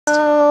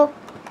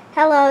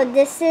Hello,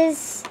 this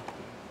is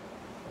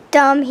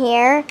Dom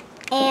here,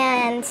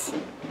 and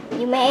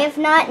you may have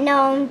not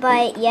known,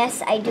 but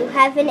yes, I do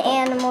have an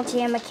Animal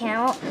Jam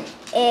account.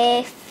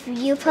 If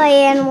you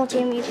play Animal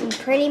Jam, you can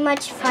pretty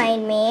much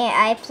find me.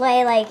 I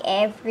play like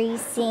every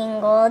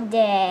single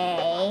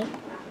day,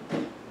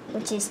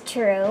 which is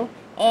true.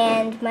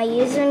 And my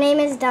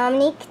username is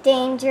Dominique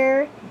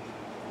Danger.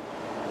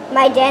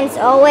 My den's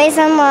always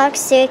unlocked,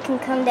 so you can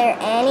come there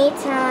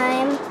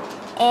anytime.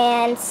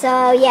 And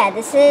so, yeah,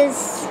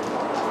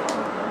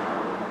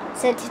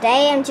 so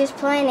today I'm just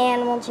playing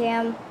Animal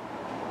Jam.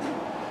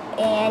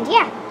 And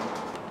yeah.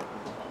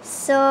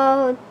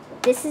 So,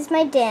 this is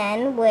my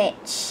den,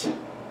 which,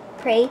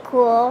 pretty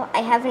cool.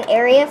 I have an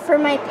area for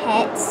my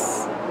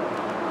pets,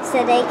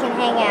 so they can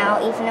hang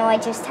out, even though I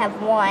just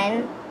have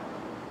one.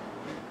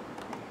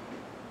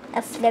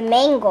 A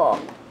flamingo.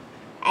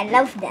 I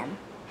love them.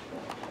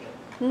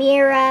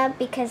 Mira,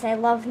 because I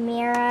love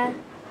Mira.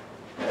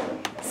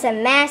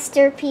 Some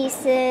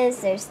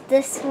masterpieces. There's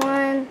this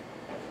one.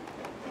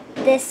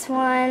 This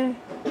one.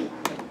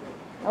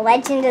 A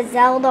Legend of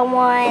Zelda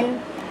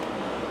one.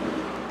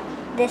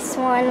 This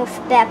one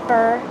with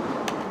Pepper.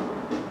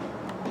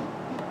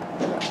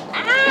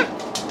 Ah!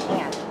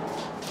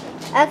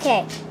 Yeah.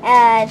 Okay.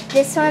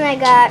 This one I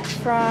got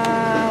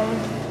from...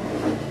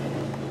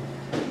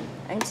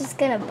 I'm just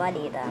gonna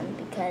buddy them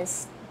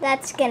because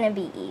that's gonna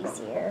be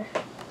easier.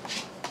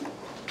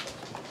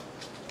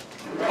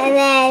 And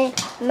then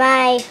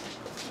my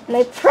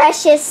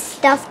precious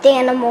stuffed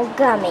animal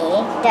Gummy,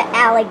 the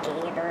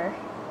alligator.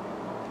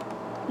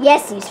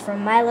 Yes, he's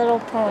from My Little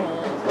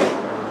Pony.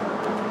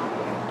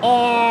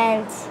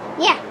 And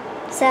yeah,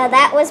 so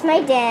that was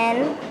my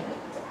den.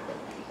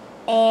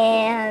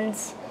 And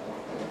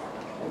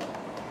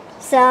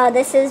so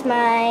this is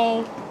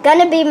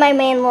gonna be my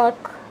main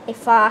look, a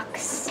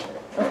fox.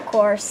 Of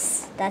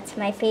course, that's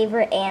my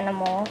favorite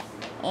animal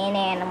in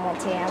Animal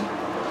Jam.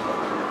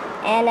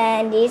 And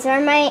then these are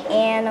my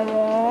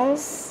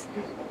animals.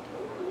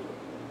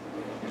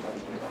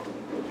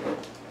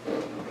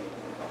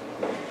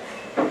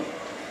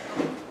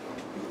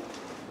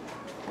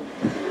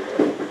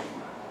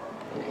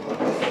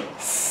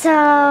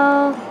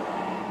 So,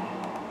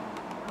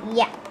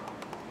 yeah.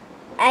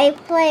 I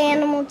play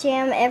Animal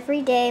Jam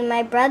every day.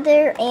 My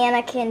brother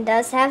Anakin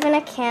does have an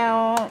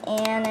account.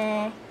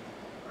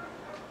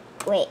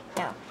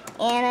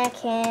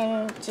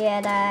 Anakin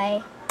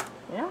Jedi.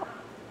 No.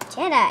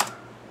 Jedi.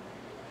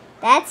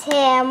 That's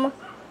him.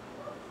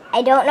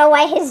 I don't know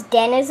why his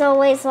den is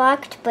always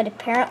locked, but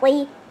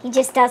apparently he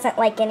just doesn't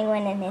like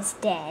anyone in his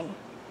den.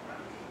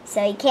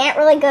 So you can't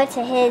really go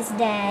to his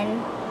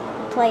den.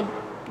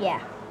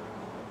 Yeah.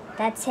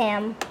 That's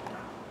him.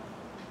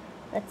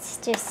 Let's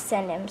just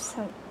send him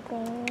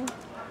something.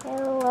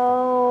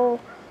 Hello.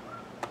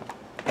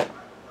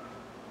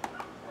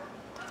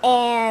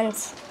 And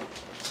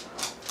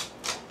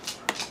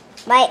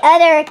my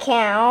other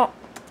account,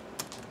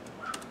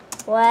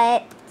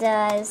 what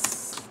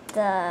does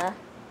the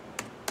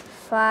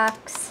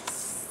fox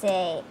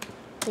say?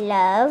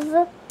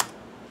 Love.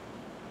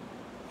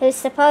 Who's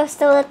supposed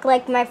to look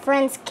like my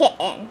friend's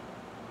kitten.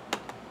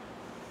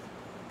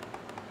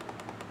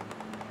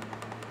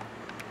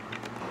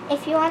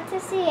 If you want to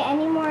see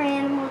any more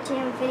Animal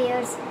Jam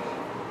videos,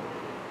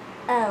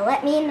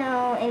 let me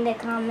know in the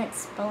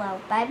comments below.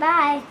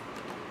 Bye-bye.